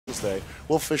Wednesday.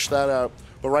 We'll fish that out.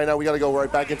 But right now we got to go right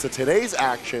back into today's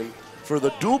action for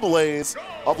the doubles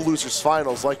of Losers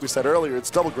Finals. Like we said earlier,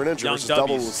 it's double Greninja versus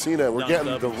double Lucina. We're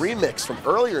getting the remix from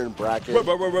earlier in bracket.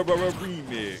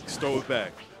 Remix. Throw it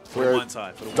back. For one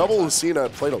time. Double Lucina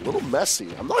played a little messy.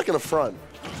 I'm not going to front.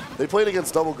 They played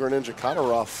against double Greninja kind of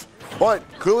rough. But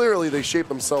clearly they shaped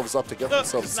themselves up to get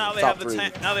themselves now top three.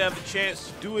 Now they have the chance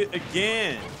to do it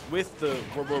again with the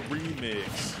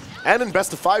remix. And in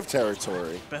best of 5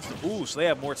 territory. Ooh, so they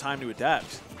have more time to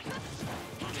adapt.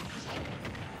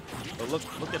 But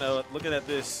looking at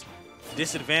this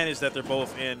disadvantage that they're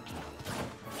both in,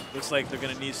 looks like they're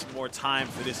going to need some more time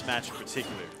for this match in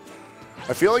particular.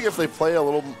 I feel like if they play a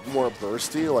little more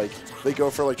bursty, like they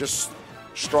go for like just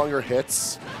stronger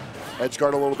hits, edge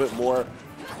guard a little bit more.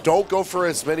 Don't go for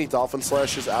as many Dolphin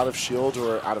Slashes out of shield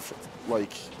or out of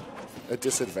like a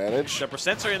disadvantage. The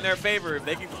percents are in their favor. If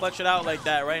they can clutch it out like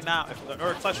that right now,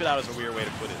 or clutch it out is a weird way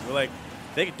to put it. We're like,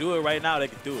 they can do it right now, they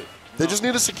can do it. They just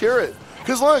need to secure it.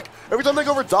 Because look, every time they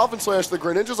go for Dolphin Slash, the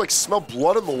Greninjas like smell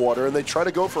blood in the water and they try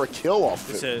to go for a kill off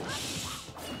it.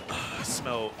 I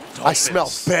smell dolphins. I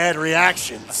smell bad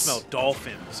reactions. I smell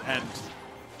dolphins and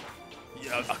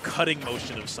a cutting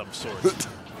motion of some sort.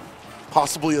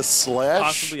 Possibly a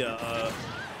slash? Possibly a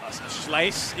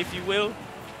slice, if you will.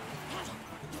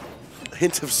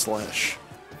 Hint of slash.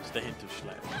 Just a hint of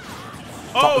slash.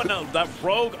 Oh, no, that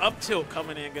rogue up tilt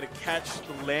coming in, going to catch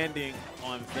the landing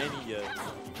on Venia.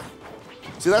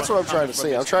 See, that's what I'm trying to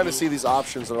see. I'm trying to see these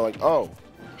options that are like, oh,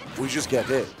 we just get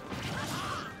hit.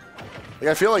 Like,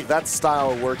 I feel like that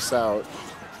style works out.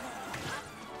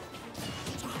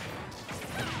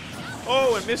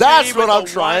 Oh, and Mr. That's what I'm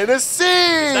trying to see!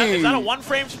 Is that a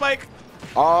 1-frame spike?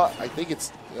 I think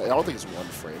it's, I don't think it's 1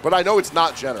 frame, but I know it's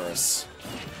not generous.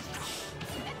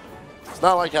 It's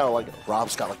not like how like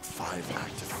Rob's got like 5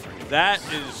 active frames. That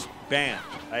is banned.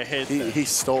 I hate that. He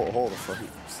stole all the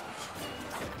frames.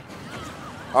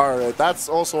 All right, that's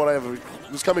also what I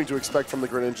was coming to expect from the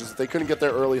Greninjas. They couldn't get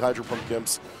their early Hydro Pump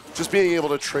Gimps. Just being able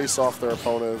to trace off their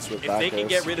opponents with back If they can airs.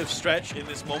 get rid of Stretch in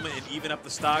this moment and even up the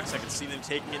stocks, I can see them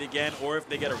taking it again. Or if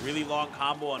they get a really long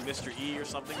combo on Mr. E or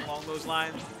something along those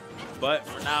lines. But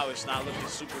for now, it's not looking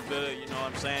super good. You know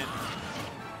what I'm saying?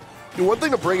 One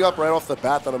thing to bring up right off the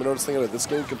bat that I'm noticing out of this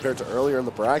game compared to earlier in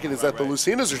the bracket is that the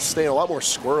Lucinas are staying a lot more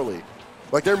squirrely.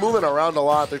 Like, they're moving around a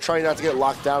lot. They're trying not to get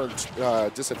locked down in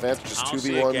disadvantages, 2v1s. I don't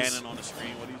see a Ganon on the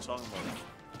screen. What are you talking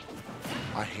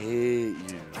about? I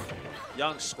hate you.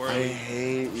 Young Squirrely. I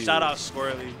hate you. Shout out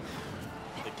Squirrely.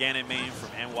 The Ganon main from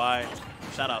NY.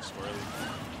 Shout out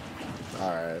Squirrely.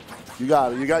 All right. You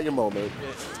got it. You got your moment.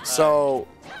 So,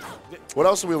 what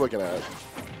else are we looking at?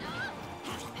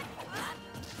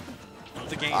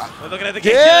 The game. We're looking at the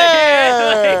game.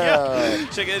 Yeah!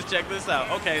 Check this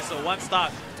out. Okay, so one stock.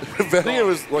 Venia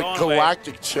was like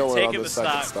galactic chilling on the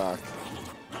second stock.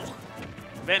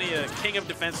 Venia, king of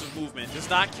defensive movement, does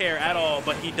not care at all,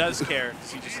 but he does care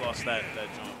because he just lost that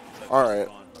jump. All right.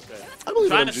 Okay. I believe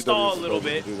trying to MGW stall a little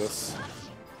bit. Do this.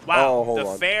 Wow, oh, the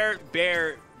on. fair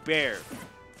bear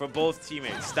for both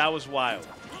teammates. That was wild.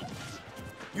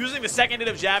 Using the second hit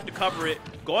of jab to cover it.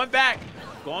 Going back.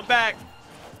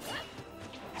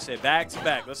 Say back to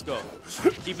back. Let's go.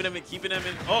 keeping them in.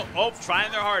 Oh,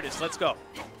 trying their hardest. Let's go.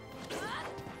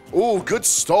 Ooh, good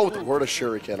stall with the word of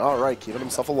Shuriken. All right, keeping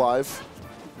himself alive.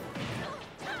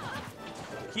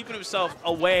 Keeping himself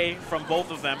away from both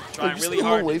of them. Trying really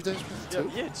hard. Wave dash too?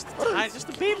 Yeah, just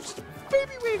a baby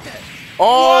wave dash.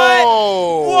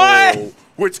 Oh! What?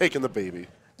 We're taking the baby.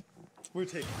 We're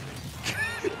taking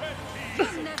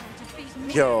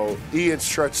Yo, Ian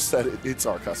Stretch said it's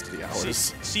our custody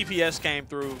hours. CPS came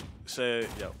through, said,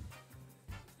 yo.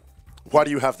 Why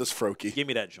do you have this Froakie? Give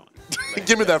me that joint.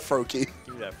 Give me that Froakie.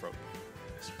 Give me that Froakie.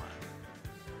 It's fine.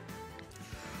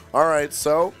 All right,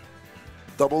 so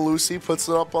Double Lucy puts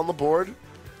it up on the board.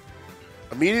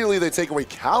 Immediately they take away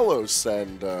Kalos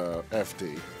and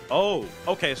FD. Oh,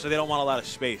 okay, so they don't want a lot of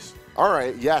space. All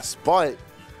right, yes, but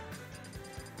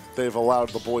they've allowed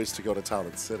the boys to go to Town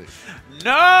and City.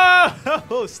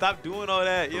 No! Stop doing all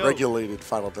that, yo. Regulated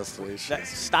Final Destination.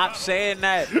 Stop saying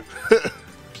that.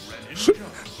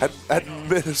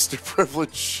 Administer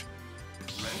privilege.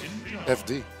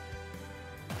 FD.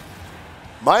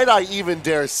 Might I even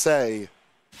dare say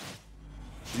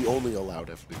the only allowed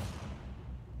FD.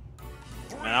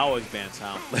 Man, I always ban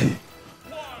Town.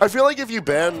 I feel like if you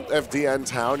ban FD and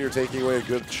Town, you're taking away a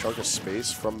good chunk of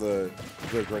space from the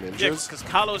Greninjas. Yeah, because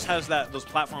Kalos has those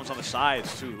platforms on the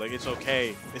sides too. Like, it's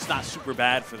okay. It's not super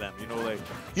bad for them, you know. Like,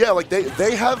 yeah, like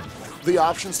they have the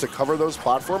options to cover those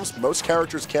platforms. Most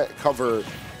characters can't cover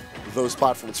those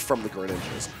platforms from the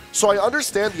Greninjas. So I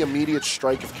understand the immediate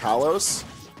strike of Kalos,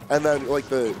 and then like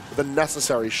the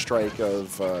necessary strike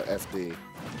of FD.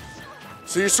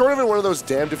 So you're sort of in one of those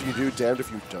damned if you do, damned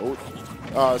if you don't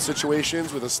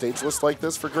situations with a stage list like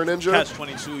this for Greninja. Catch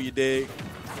 22, you dig.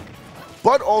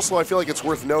 But also, I feel like it's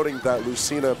worth noting that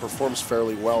Lucina performs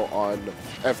fairly well on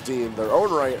FD in their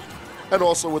own right, and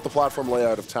also with the platform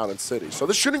layout of Town and City. So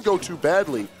this shouldn't go too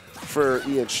badly for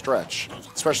E and Stretch,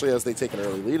 especially as they take an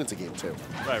early lead into Game 2.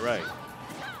 Right.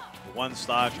 One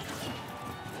stock.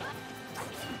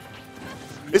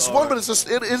 It's one, but it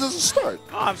is a start.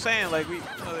 No, I'm saying, like,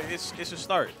 it's a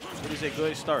start. It is a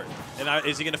good start. And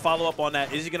is he going to follow up on that?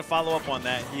 He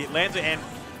lands it, and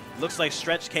looks like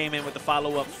Stretch came in with the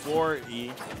follow-up for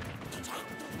E.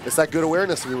 It's that good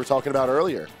awareness we were talking about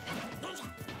earlier.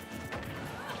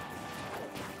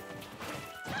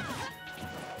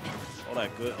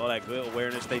 All that good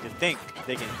awareness. They can think.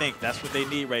 That's what they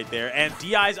need right there. And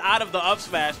DI's out of the up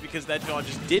smash because that John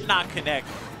just did not connect.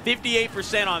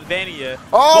 58% on Venia.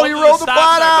 Oh, he rolled the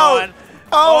bot out. Gone.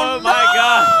 Oh no! My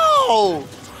God.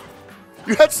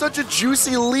 You had such a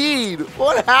juicy lead.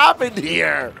 What happened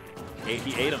here? He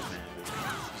ate him, man.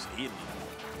 Just ate him.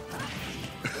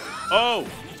 Oh.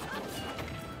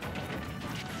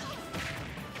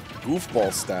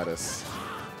 Goofball status.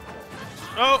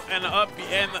 Oh, and the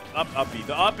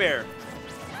the up air.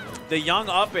 The young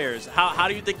up airs. How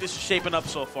do you think this is shaping up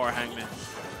so far, Hangman?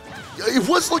 It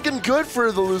was looking good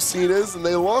for the Lucinas, and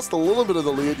they lost a little bit of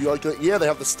the lead. Yeah, they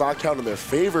have the stock count in their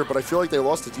favor, but I feel like they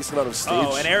lost a decent amount of stage.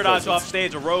 Oh, and air dodge off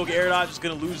stage. A rogue air dodge is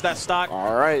going to lose that stock.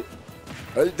 All right.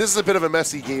 This is a bit of a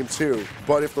messy game, too.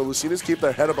 But if the Lucinas keep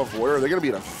their head above water, they're going to be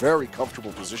in a very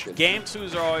comfortable position. Game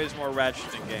 2s are always more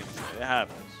ratchet than game 2. It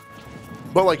happens.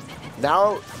 But, like,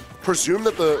 now, presume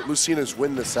that the Lucinas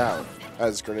win this out,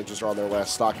 as Greninjas are on their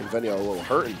last stock, and Venia are a little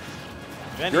hurting.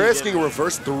 You're asking a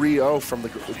reverse 3-0 from the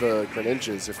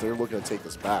Greninjas if they're looking to take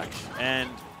this back. And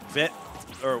it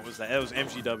was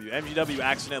MGW. MGW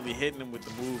accidentally hitting him with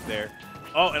the move there.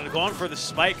 Oh, and going for the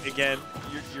spike again.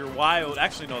 You're wild.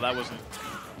 Actually, no, that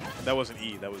wasn't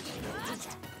E. That was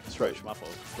Stretch. My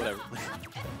fault. Whatever.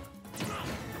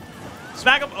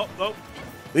 Smack him. Oh.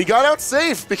 He got out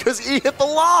safe because he hit the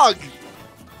log.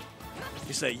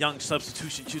 He said young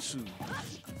substitution jutsu.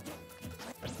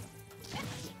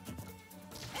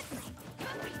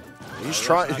 He's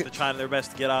trying their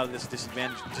best to get out of this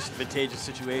disadvantageous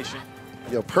situation.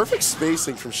 Perfect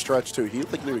spacing from Stretch too. He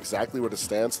knew exactly where to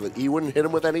stand so that he wouldn't hit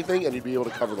him with anything, and he'd be able to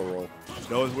cover the roll.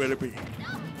 Knows where to be.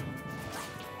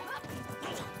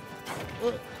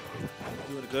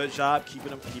 Doing a good job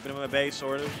keeping him at bay,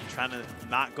 sort of trying to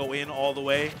not go in all the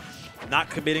way,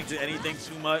 not committing to anything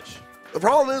too much. The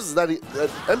problem is that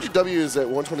MGW is at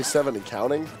 127 and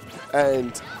counting,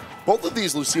 and both of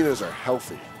these Lucinas are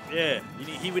healthy. Yeah,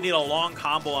 he would need a long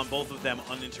combo on both of them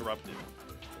uninterrupted.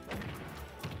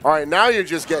 All right, now you're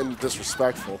just getting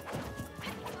disrespectful.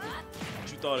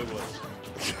 What you thought it was?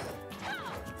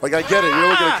 Like, I get it. You're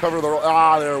looking to cover the roll.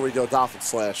 Ah, there we go. Dolphin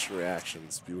slash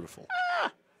reactions. Beautiful.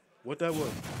 What that was?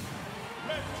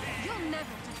 You'll never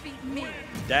defeat me.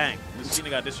 Dang, Lucina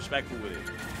got disrespectful with it.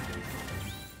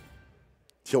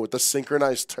 Yo, with the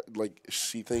synchronized,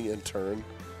 sheathing and turn.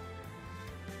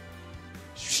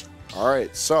 All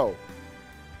right, so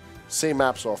same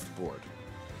maps off the board.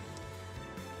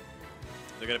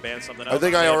 They're gonna ban something else. I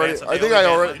think I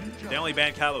already. They only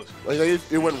banned Kalos.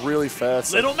 It went really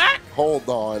fast. Little Mac. Hold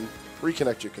on.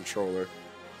 Reconnect your controller.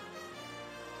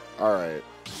 All right.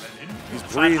 He's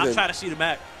breathing. I'm trying to see the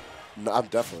Mac. No, I'm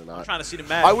definitely not. I'm trying to see the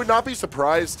Mac. I would not be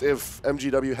surprised if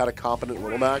MGW had a competent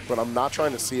Little Mac, but I'm not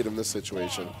trying to see it in this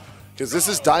situation because this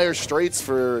is dire straits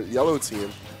for Yellow Team.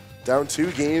 Down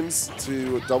 2 games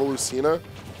to double Lucina.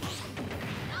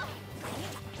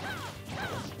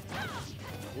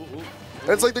 And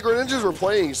it's like the Greninjas were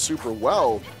playing super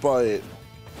well, but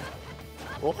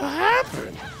what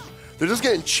happened? They're just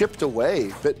getting chipped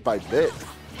away bit by bit.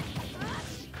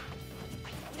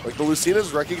 Like the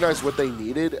Lucinas recognized what they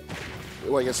needed,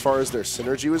 as far as their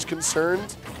synergy was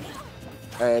concerned,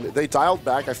 and they dialed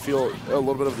back, I feel, a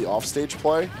little bit of the offstage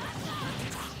play.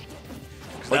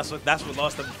 That's what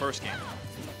lost them the first game.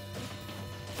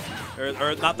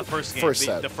 Or not the first game.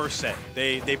 The first set.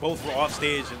 They both were off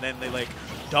stage and then they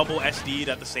double SD'd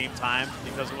at the same time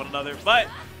because of one another. But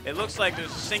it looks like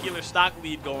there's a singular stock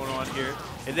lead going on here.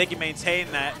 If they can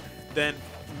maintain that, then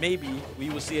maybe we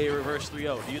will see a reverse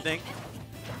 3-0. Do you think?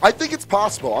 I think it's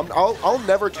possible. I'll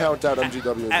never count out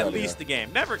MGW. At least the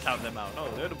game. Never count them out. No,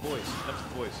 they're the boys. That's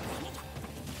the boys.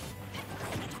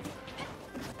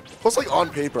 Plus, on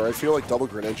paper, I feel like Double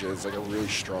Greninja is a really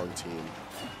strong team.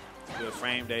 good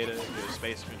frame data, good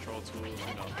space control tools,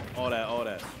 you know, all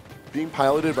that. Being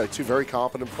piloted by two very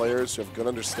competent players who have good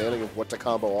understanding of what to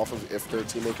combo off of if their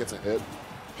teammate gets a hit.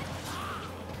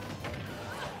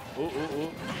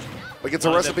 Ooh. Like, it's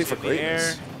a recipe for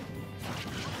greatness.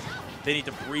 They need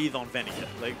to breathe on Venia.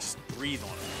 Like, just breathe on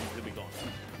it. He'll be going.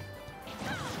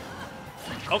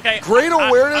 Okay. Great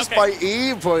awareness by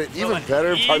E, but even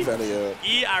better by Venia.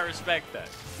 E, I respect that.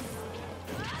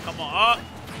 Come on.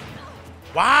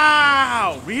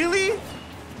 Wow. Really?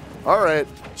 All right.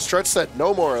 Stretch said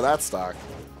no more of that stock.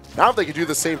 Now if they could do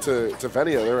the same to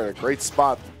Venia, they're in a great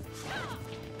spot.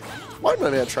 Why did my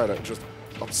man try to just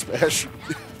up smash?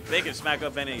 They can smack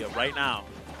up Venia right now.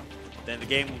 Then the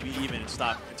game will be even in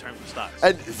terms of stocks.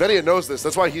 And Venia knows this.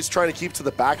 That's why he's trying to keep to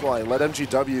the back line. Let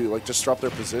MGW like disrupt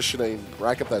their positioning,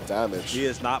 rack up that damage. He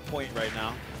is not point right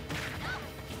now.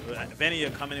 Venia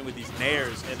coming in with these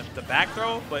nairs and the back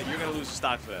throw, but you're going to lose the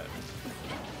stock for that.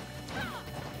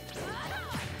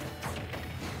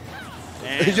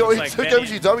 And Yo, he like took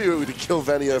Venia, MGW to kill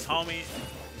Venia. His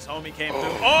homie came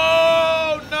through.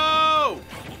 Oh, no!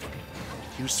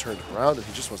 He was turned around and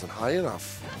he just wasn't high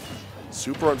enough.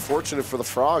 Super unfortunate for the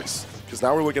Frogs, because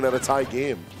now we're looking at a tie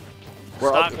game.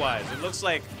 Stock-wise, it looks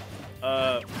like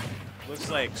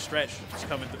Stretch is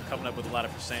coming up with a lot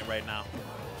of percent right now.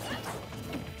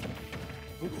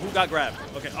 Who got grabbed?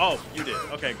 Okay. Oh, you did.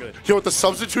 Okay, good. Yo, with the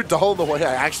substitute doll in the way,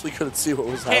 I actually couldn't see what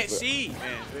was happening. Can't see,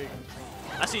 man.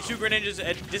 I see two Greninjas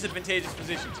at disadvantageous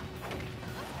positions.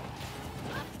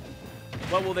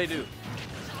 What will they do?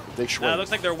 They swing. Now it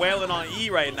looks like they're wailing on E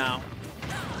right now.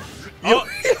 Yo,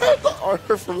 he had the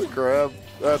armor from the grab.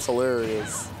 That's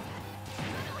hilarious.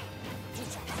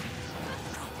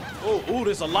 Ooh,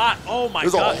 there's a lot. Oh my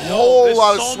God. God. There's a whole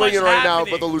lot of so swinging right now,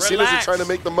 but the Lucinas are trying to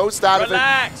make the most out of it.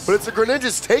 But it's the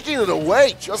Greninjas taking it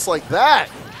away just like that.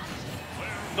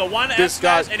 The one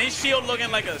F-Smash and his shield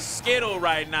looking like a Skittle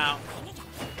right now.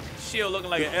 Shield looking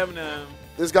like an M&M.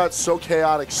 This got so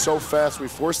chaotic so fast. We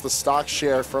forced the stock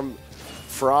share from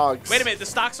Frogs. Wait a minute, the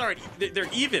stocks aren't. They're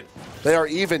even. They are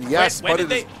even, yes. When did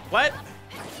they? What?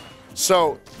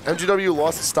 So MGW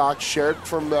lost the stock shared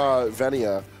from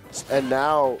Venia, and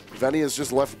now Venia's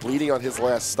just left bleeding on his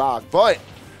last stock. But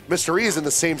Mr. E is in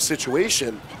the same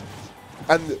situation,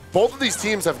 and both of these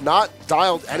teams have not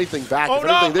dialed anything back. If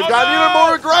anything, they've gotten even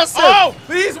more aggressive. Oh,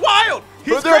 he's wild.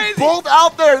 But they're both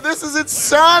out there. This is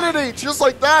insanity. Just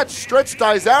like that, Stretch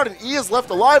dies out, and E is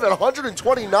left alive at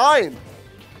 129.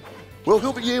 Will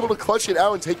he be able to clutch it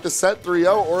out and take the set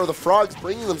 3-0, or are the Frogs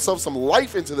bringing themselves some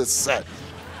life into this set?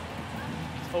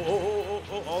 Oh,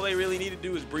 all they really need to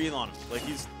do is breathe on him. Like,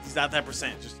 he's at that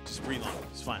percent. Just breathe on him.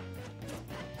 It's fine.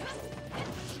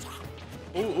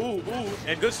 Ooh.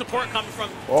 And good support coming from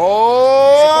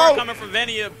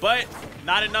Venia, but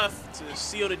not enough to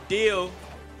seal the deal.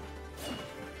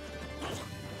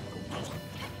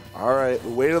 All right, the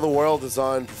weight of the world is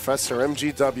on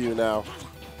Prof3ssorMGW now.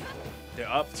 They're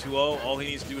up 2-0. All he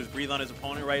needs to do is breathe on his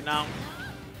opponent right now.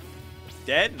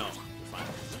 Dead? No. Fine.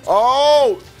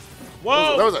 Oh!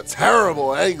 Whoa! That was a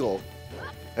terrible angle.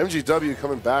 MGW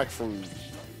coming back from...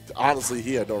 Honestly,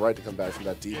 he had no right to come back from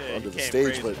that deep under the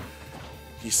stage, but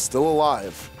he's still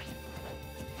alive.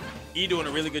 E doing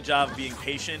a really good job of being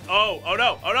patient. Oh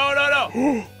no! Oh no!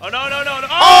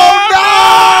 Oh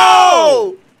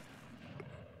no!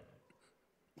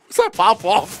 What's that pop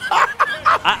off?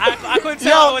 I couldn't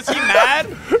tell. Was he mad?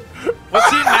 Was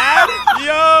he mad?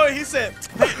 Yo, he said,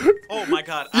 oh my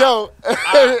God. Yo,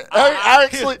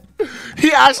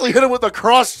 he actually hit him with a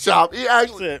cross chop. He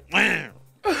actually.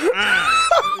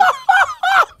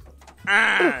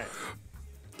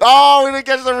 Oh, we didn't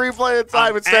catch the replay in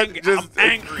time. Instead, I'm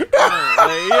angry.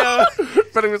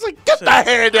 But he was like, get the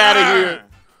hand out of here.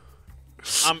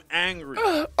 I'm angry.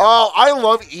 Oh, I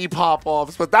love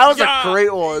E-pop-offs, but that was a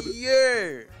great one.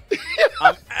 Yeah.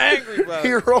 I'm angry,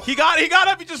 bro. He got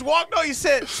up, he just walked on, he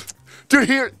said.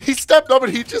 Dude, he stepped up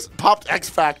and he just popped X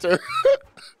Factor.